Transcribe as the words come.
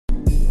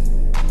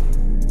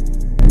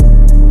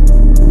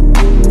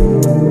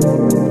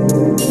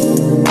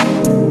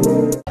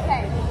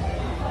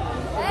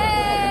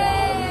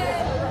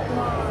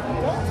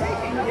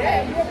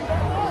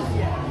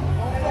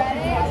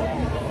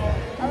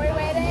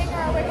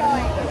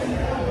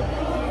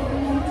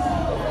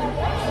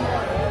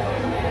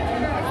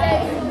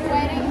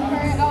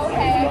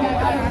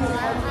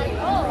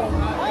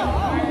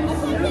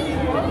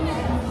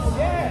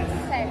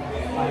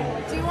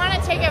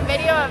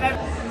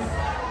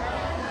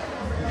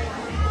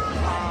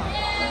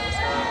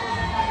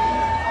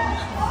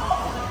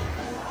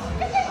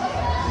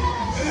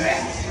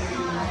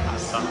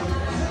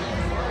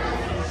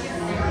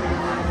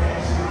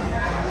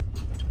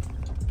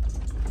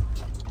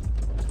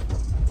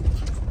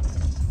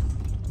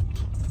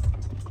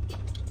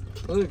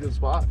That's a good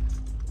spot.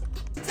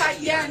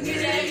 Yeah, I need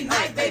it every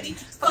night, baby.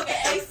 Fucking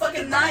 8,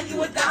 fucking 9,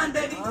 you a dime,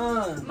 baby.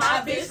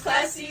 My bitch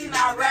classy,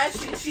 not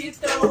ratchet. She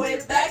throw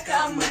it back,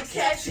 I'ma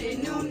catch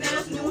it. New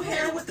nails, new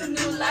hair with the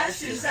new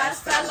lashes. Ass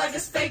fat like a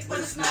steak, but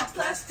it's not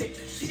plastic.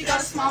 She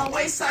got a small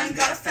waist, I ain't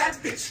got a fat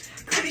bitch.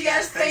 Pretty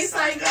ass face,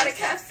 I ain't got a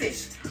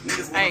catfish.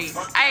 Hey,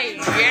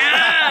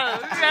 yeah.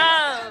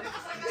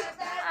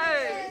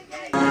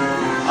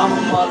 I'm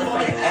a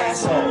motherfucking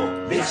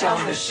asshole, bitch,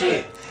 I'm the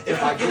shit.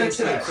 If I get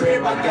into the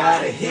crib, I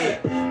gotta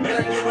hit. Man,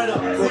 I give it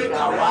up quick,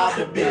 I rob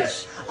the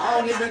bitch. I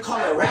don't even call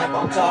it rap,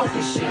 I'm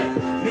talking shit.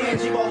 Me and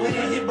G-Bo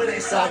hit it, but they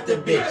socked the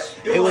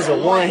bitch. It was a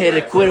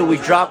one-hitter quitter, we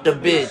dropped the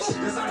bitch.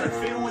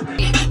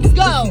 Let's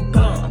go.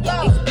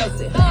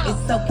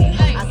 It's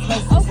okay.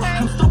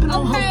 I'm stomping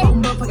on her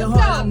phone, motherfucking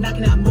hard. I'm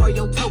knocking out more of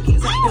your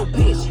tokens. Yo,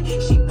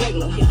 bitch, she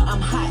regular,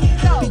 I'm hot.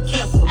 Be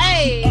careful.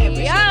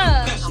 Hey,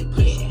 yeah.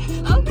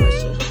 I'm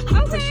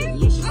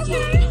pressurelicious,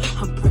 yeah.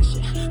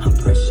 I'm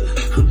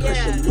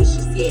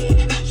pressurelicious,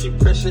 yeah. She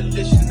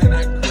pressurelicious and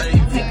I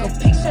crave. Take a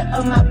picture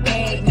of my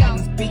bag, now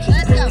these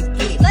bitches really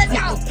get. Let's Take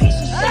go. a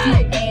picture, shake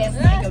my ass,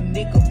 make a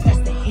nigga press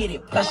to hit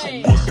it.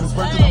 Pressurelicious. I'm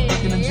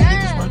breaking the jig,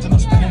 this virgin, I'm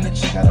spinning the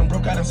chick. I done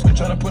broke out and switch,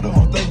 trying to put the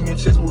whole thing in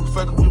chest. We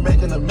fucking, we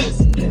making a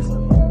mess. Yes.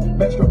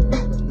 Let's go.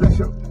 Let's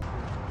go.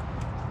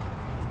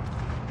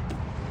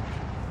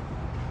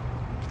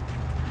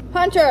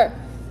 Hunter,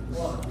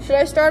 should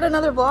I start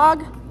another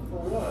vlog? For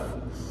what?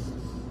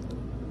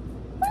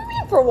 What do you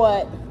mean for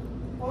what?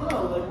 I don't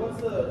know, like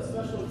what's the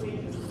special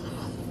occasion?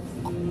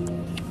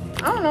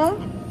 I don't know.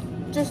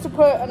 Just to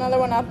put another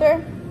one out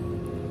there.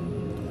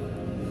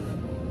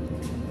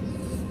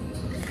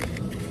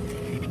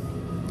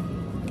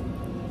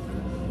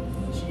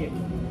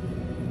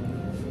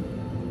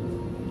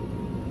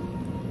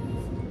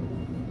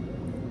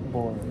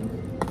 Boring.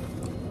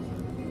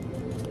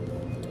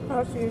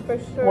 What,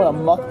 What, a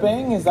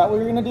mukbang? Is that what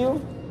you're gonna do?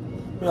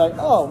 You're like,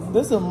 oh,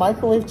 this is a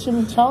microwave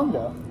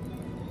chimichanga.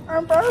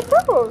 I'm very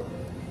purple.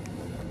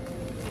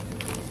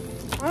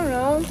 I don't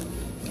know.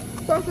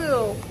 Fuck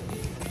you.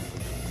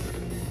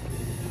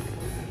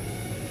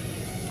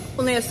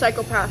 Only a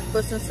psychopath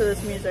listens to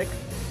this music.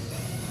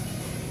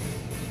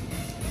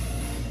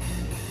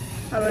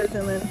 How do I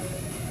zoom in?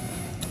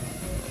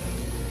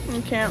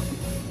 You can't.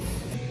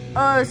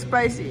 Oh,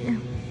 spicy.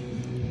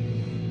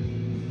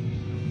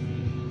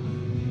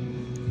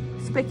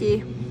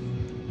 Spicky.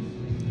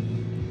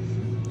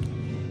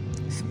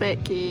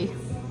 Spicky.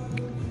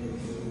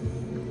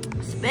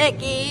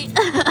 Spicky.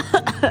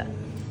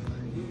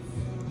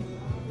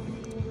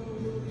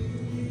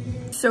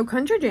 So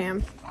Country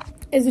Jam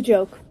is a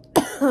joke.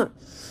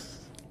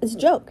 It's a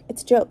joke.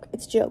 It's a joke.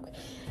 It's a joke.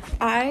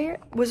 I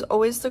was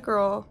always the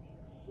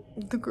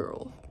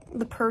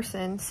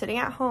person sitting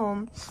at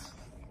home.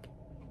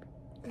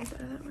 Is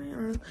that right? I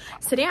don't know.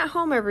 Sitting at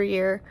home every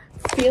year,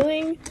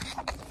 feeling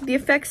the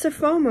effects of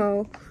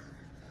FOMO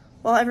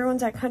while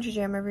everyone's at Country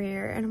Jam every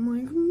year. And I'm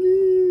like,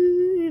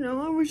 you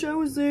know, I wish I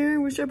was there. I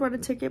wish I bought a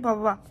ticket, blah,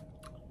 blah, blah.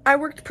 I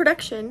worked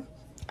production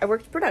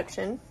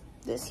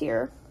this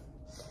year.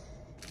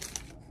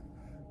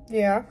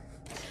 Yeah.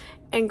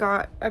 And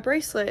got a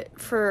bracelet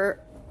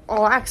for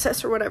all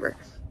access or whatever.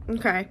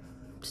 Okay.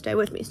 Stay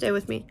with me. Stay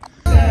with me.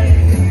 My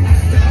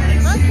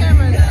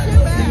camera is too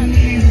bad.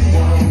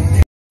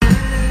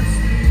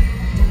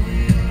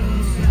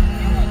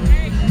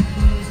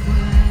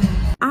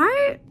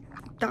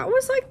 That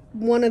was like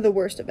one of the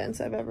worst events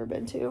I've ever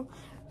been to.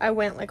 I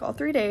went like all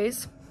 3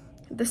 days.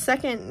 The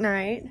second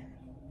night,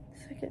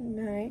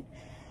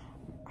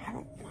 I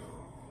don't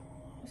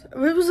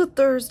know. It was a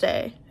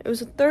Thursday.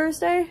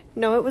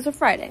 No, it was a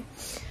Friday.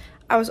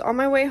 I was on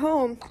my way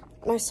home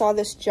and I saw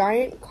this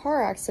giant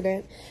car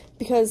accident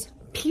because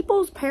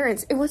people's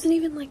parents, it wasn't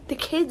even like the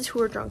kids who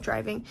were drunk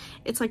driving.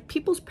 It's like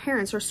people's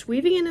parents are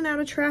sweeping in and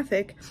out of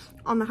traffic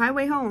on the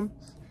highway home,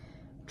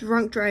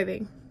 drunk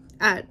driving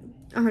at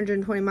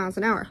 120 miles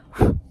an hour.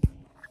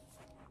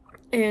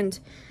 And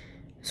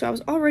so I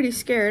was already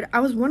scared. I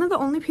was one of the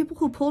only people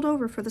who pulled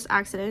over for this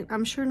accident.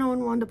 I'm sure no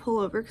one wanted to pull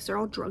over because they're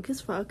all drunk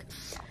as fuck.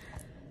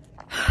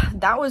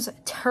 That was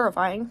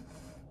terrifying.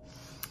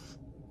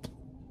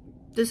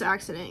 This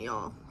accident,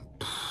 y'all.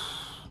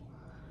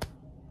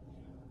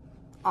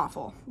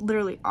 Awful.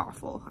 Literally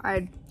awful.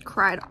 I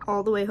cried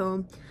all the way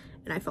home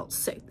and I felt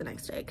sick the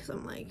next day because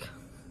I'm like,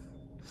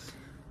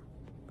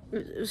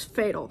 it was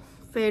fatal.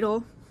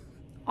 Fatal.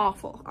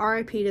 Awful.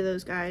 RIP to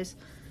those guys.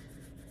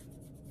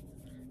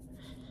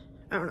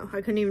 I don't know.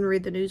 I couldn't even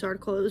read the news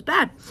article. It was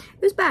bad.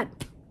 It was bad.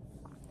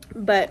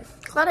 But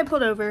glad I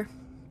pulled over.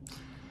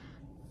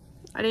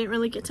 I didn't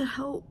really get to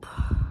help.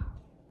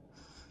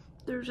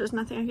 There was just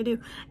nothing I could do.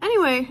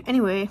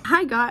 Anyway,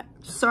 I got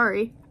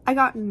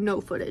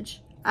no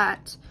footage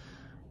at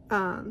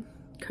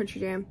Country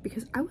Jam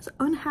because I was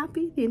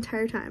unhappy the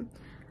entire time.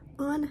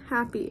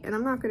 Unhappy. And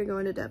I'm not going to go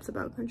into depth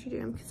about Country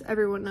Jam because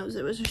everyone knows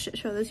it was a shit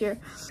show this year.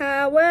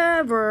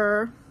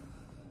 However,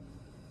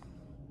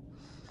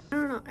 I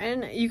don't know.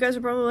 And you guys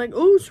are probably like,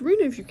 oh,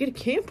 Serena, if you get a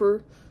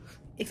camper,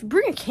 if you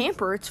bring a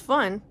camper, it's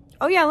fun.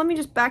 oh yeah, let me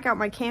just back out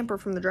my camper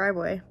from the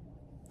driveway.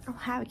 I don't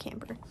have a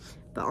camper,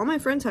 but all my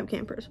friends have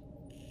campers.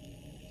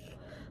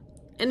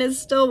 And it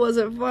still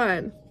wasn't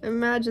fun.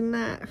 Imagine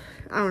that.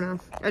 I don't know.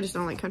 I just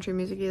don't like country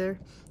music either.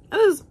 It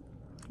was,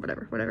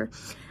 whatever.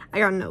 I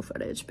got no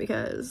footage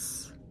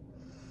because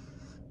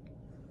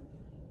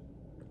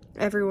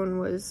everyone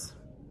was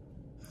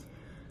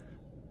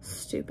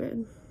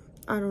stupid.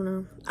 I don't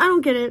know. I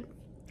don't get it.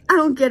 I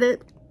don't get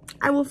it.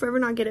 I will forever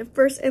not get it.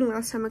 First and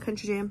last time at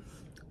Country Jam.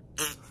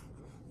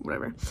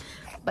 Whatever.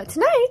 But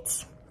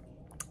tonight,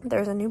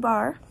 there's a new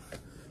bar.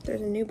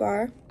 There's a new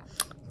bar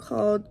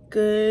called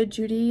Good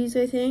Judy's,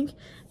 I think.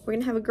 We're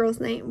gonna have a girls'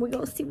 night. We're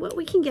gonna see what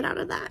we can get out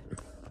of that.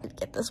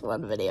 Get this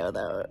one video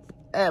though.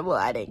 Well,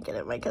 I didn't get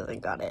it. My cousin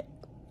got it.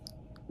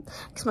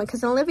 Because my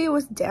cousin Olivia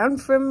was down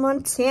from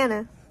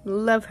Montana.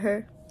 Love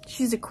her.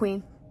 She's a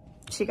queen.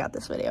 She got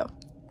this video.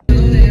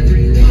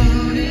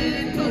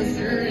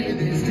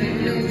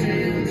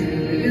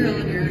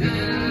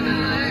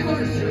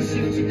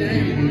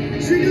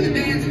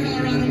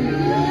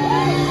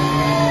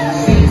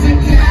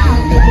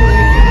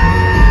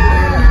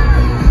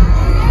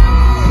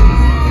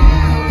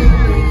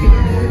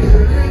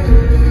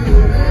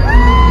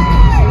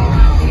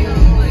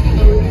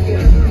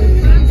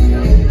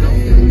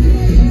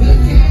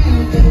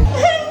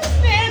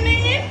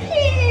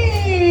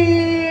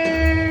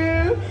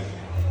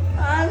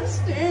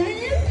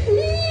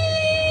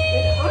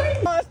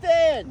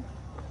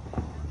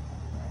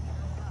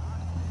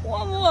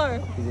 One more.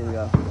 Here we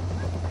go.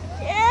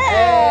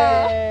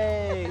 Yeah.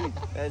 Hey!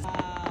 That's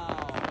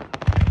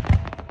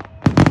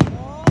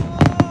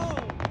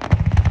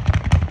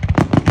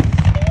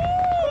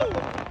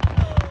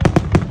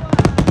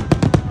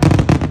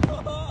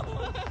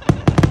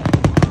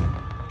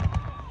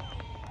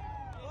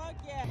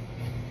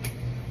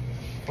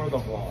for the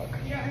vlog.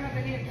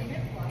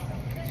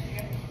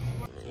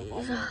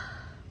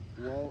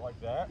 Well, Like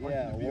that?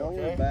 yeah, Be lower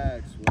okay?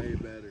 back's way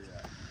better.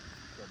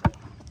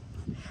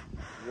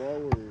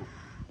 Lower,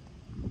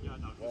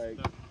 like,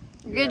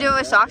 You gonna do it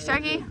with socks,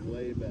 Jackie?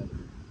 way better.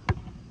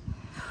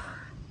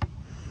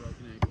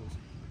 Broken ankles.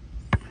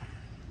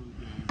 Blue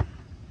game.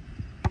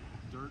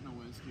 Dirt and a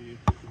whiskey.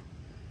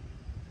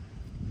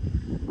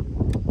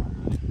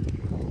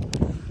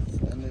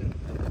 And then,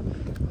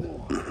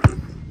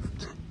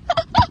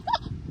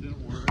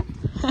 Didn't work.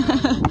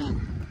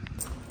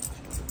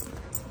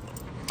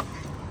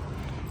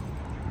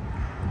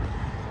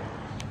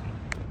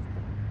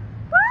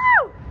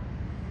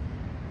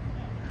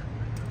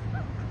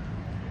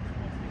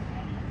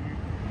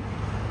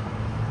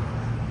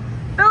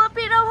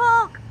 Filipino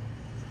Hulk!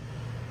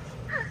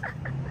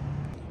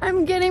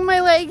 I'm getting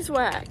my legs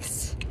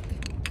waxed.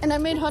 And I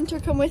made Hunter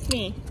come with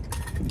me.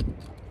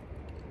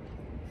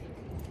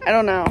 I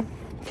don't know.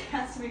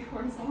 Has to be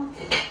horizontal.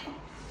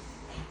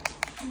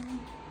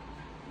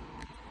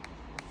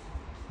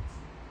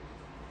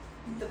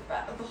 The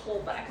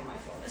whole back of my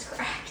phone is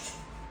cracked. It's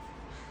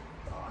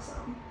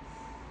awesome.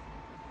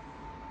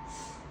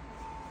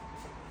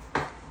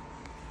 Are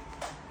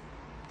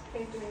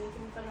you doing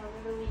anything fun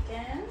over the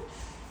weekend?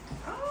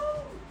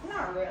 Oh,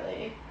 not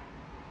really.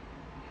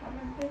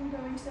 Haven't been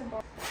going to the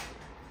bar.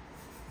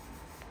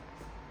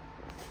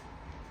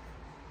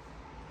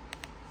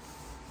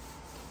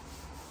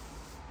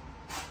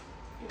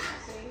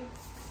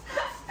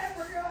 I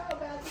forgot how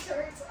bad this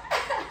hurts.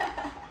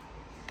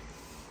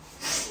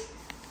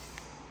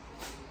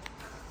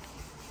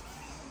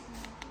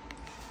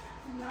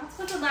 I'm not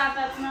supposed to laugh,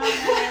 that's not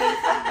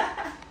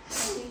nice.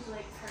 He's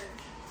like hurt.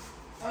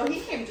 Oh, he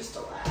came just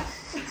to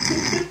laugh.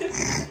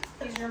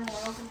 He's your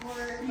moral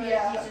support, but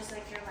Yeah. he's just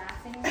like your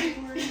laughing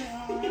support.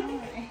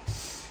 Oh,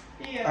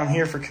 yeah. I'm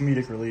here for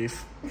comedic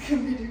relief. If I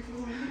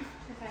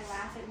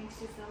laugh, it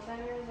makes you feel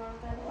better. Is that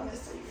what that is?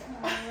 Honestly,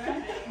 yeah.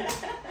 Alright.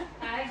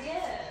 I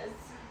guess.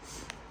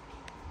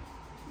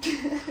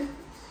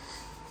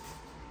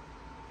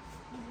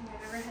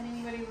 I've never had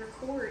anybody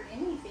record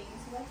anything,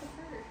 so that's a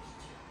first.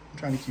 I'm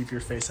trying to keep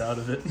your face out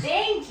of it.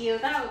 Thank you.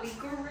 That would be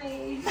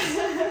great.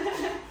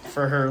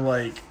 For her,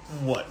 like,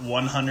 what,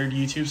 100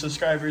 YouTube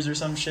subscribers or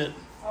some shit?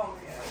 Oh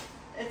yeah,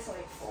 it's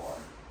like 4.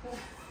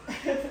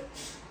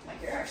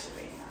 Like you're actually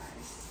being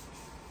nice.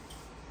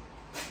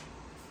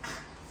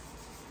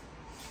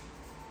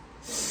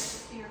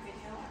 Your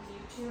video on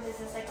YouTube, is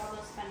this like all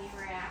those funny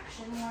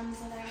reaction ones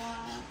that I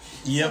watch?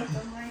 Yep.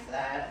 Something like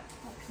that.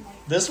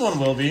 Like This one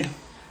will be.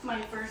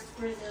 my first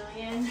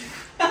Brazilian.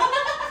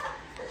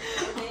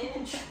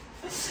 Bitch.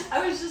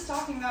 I was just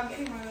talking about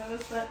getting one of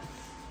those, but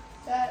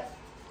that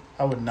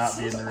I would not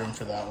be in the room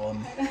for that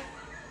one.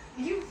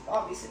 you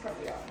obviously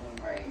probably got one,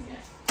 right? Yeah.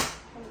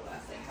 What was the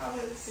last thing? How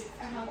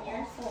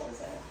awful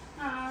is it?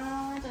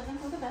 It doesn't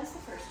go the best the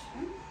first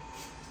time.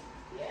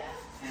 Yeah.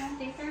 I don't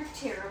think they're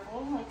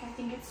terrible. Like, I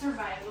think it's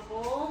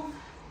survivable,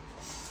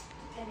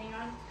 depending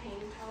on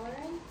pain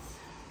tolerance.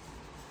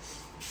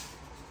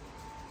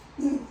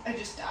 I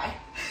just die.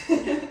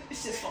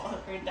 It's just fall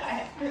over and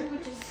die. I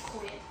would just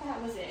quit.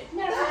 That was it.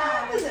 Never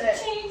That mind. was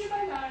it. Change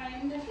my mind. I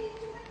don't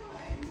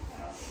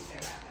think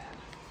they're that bad.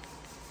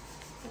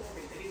 Because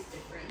everybody's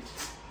different.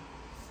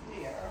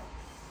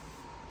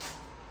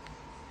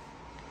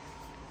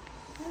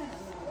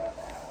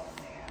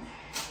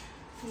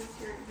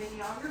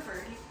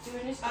 videographer. He's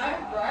doing his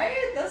job.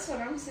 Right? That's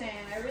what I'm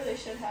saying. I really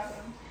should have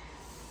him.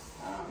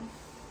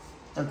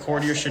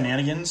 Record your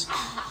shenanigans.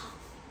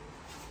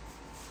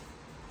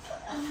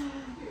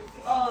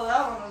 Oh,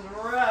 that one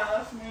was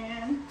rough,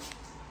 man.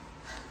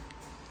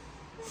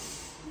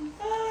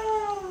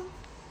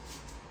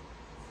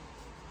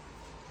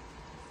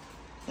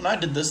 When I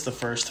did this the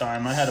first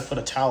time, I had to put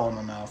a towel in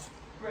my mouth.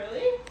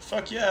 Really?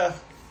 Fuck yeah.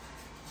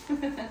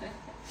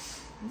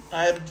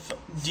 I had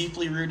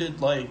deeply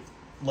rooted, like,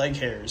 leg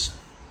hairs.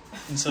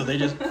 And so they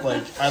just,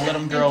 like, I let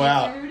them grow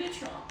out. Rooted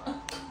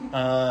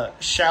trauma.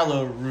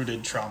 Shallow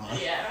rooted trauma.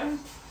 Yeah.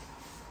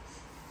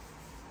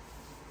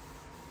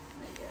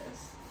 I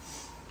guess.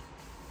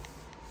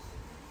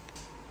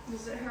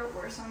 Does it hurt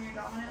worse on your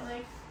dominant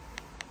leg?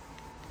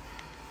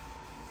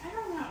 I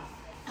don't know.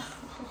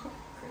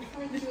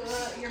 Like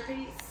you're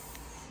pretty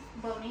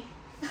bony.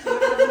 You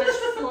don't have much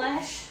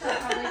flesh. That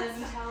probably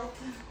doesn't help.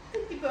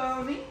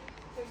 Bony.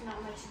 There's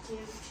not much to do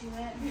to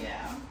it.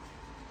 Yeah.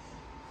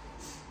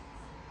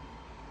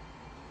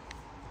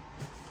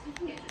 I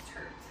think it just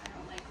hurts. I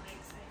don't like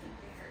legs. I think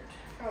they hurt.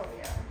 Oh,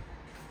 yeah.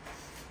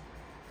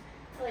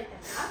 I like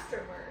them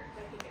afterward. I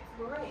think it's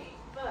great,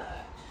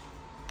 but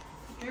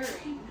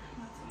during,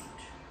 not so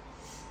much.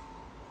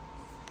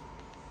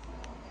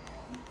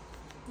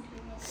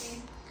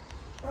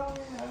 Oh,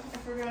 yeah. I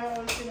forgot I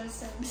was gonna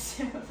send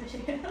Sam a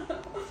video.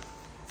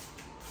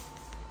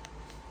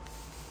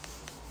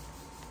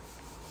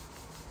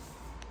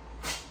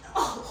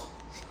 Oh.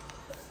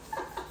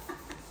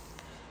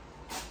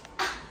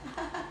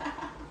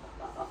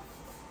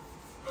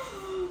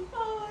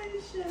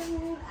 Holy shit,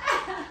 man.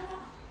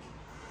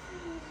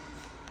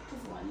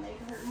 Does one leg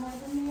hurt more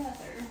than the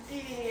other?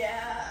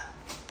 Yeah.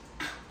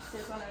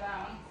 This one or that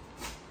one?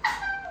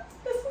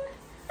 This one.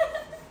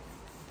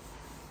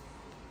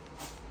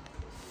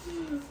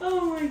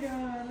 Oh my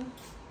god.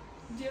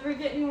 Do you ever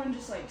get anyone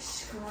just like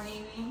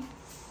screaming?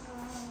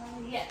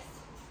 Yes.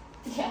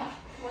 Yeah.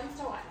 Once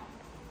in a while.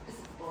 Is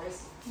it the boys?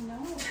 No.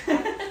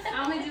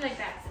 I only do like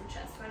backs and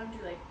chest, but I don't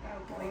do like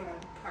boy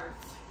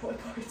parts. Boy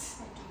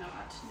parts. I do not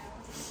know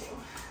what to do.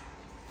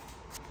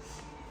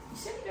 You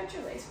said you got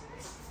your lace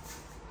wax?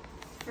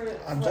 For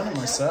I've what, done it a show?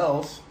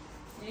 myself.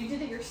 You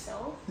did it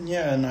yourself?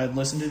 Yeah, and I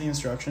listened to the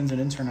instructions. It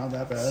didn't turn out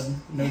that bad.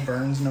 No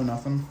burns, no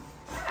nothing.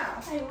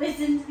 Wow. I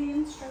listen to the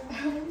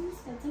instructions.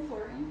 That's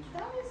important.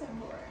 That is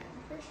important,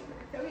 for sure.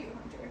 Go you,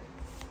 Hunter.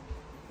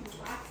 You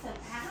wax them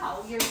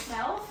out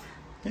yourself?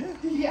 Yeah.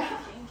 Yeah.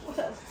 Well,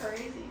 that's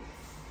crazy.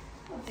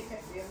 I don't think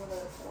I'd be able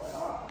to pull it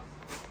off.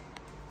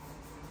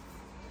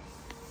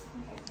 I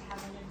think I'm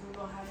having to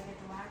Google how to get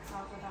the wax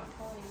off without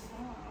pulling it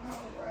off.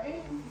 Oh,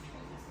 right?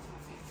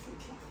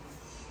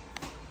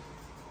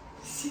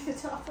 See the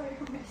top of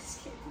your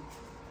skin.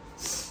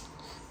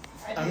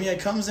 I mean, it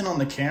comes in on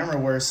the camera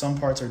where some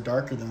parts are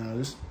darker than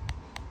others.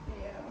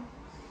 Yeah.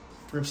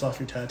 Rips off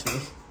your tattoo.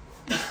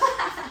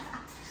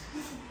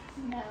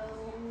 No.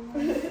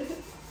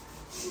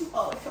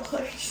 All the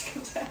color just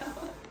comes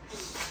out.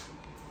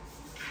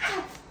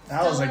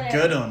 That was a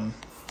good one.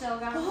 Still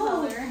got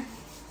color.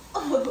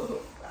 Oh,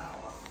 that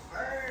one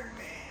burned,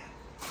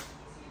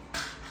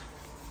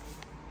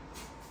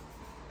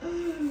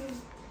 man.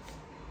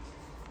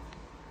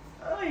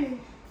 Oy.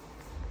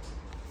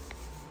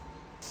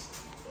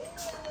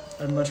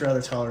 I'd much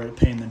rather tolerate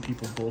pain than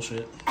people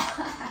bullshit.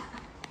 I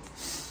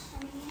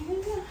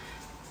mean,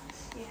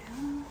 yeah.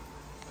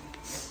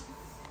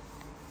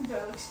 Do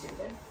I look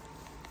stupid?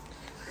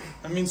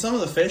 I mean, some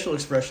of the facial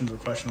expressions were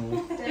questionable.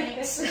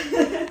 Thanks.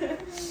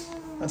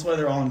 That's why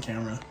they're all on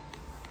camera.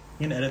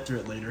 You can edit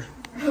through it later.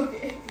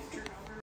 Okay.